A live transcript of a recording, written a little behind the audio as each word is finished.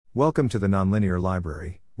Welcome to the Nonlinear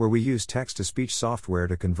Library, where we use text-to-speech software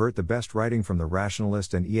to convert the best writing from the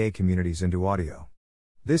Rationalist and EA communities into audio.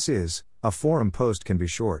 This is a forum post can be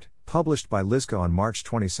short, published by Lizka on March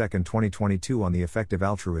 22, 2022 on the Effective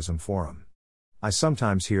Altruism Forum. I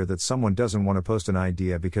sometimes hear that someone doesn't want to post an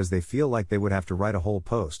idea because they feel like they would have to write a whole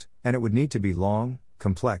post, and it would need to be long,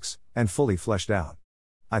 complex, and fully fleshed out.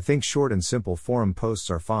 I think short and simple forum posts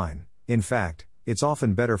are fine. In fact, it's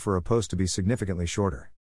often better for a post to be significantly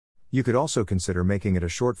shorter. You could also consider making it a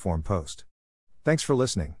short-form post. Thanks for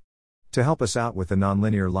listening. To help us out with the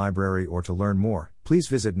Nonlinear Library or to learn more, please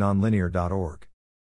visit nonlinear.org.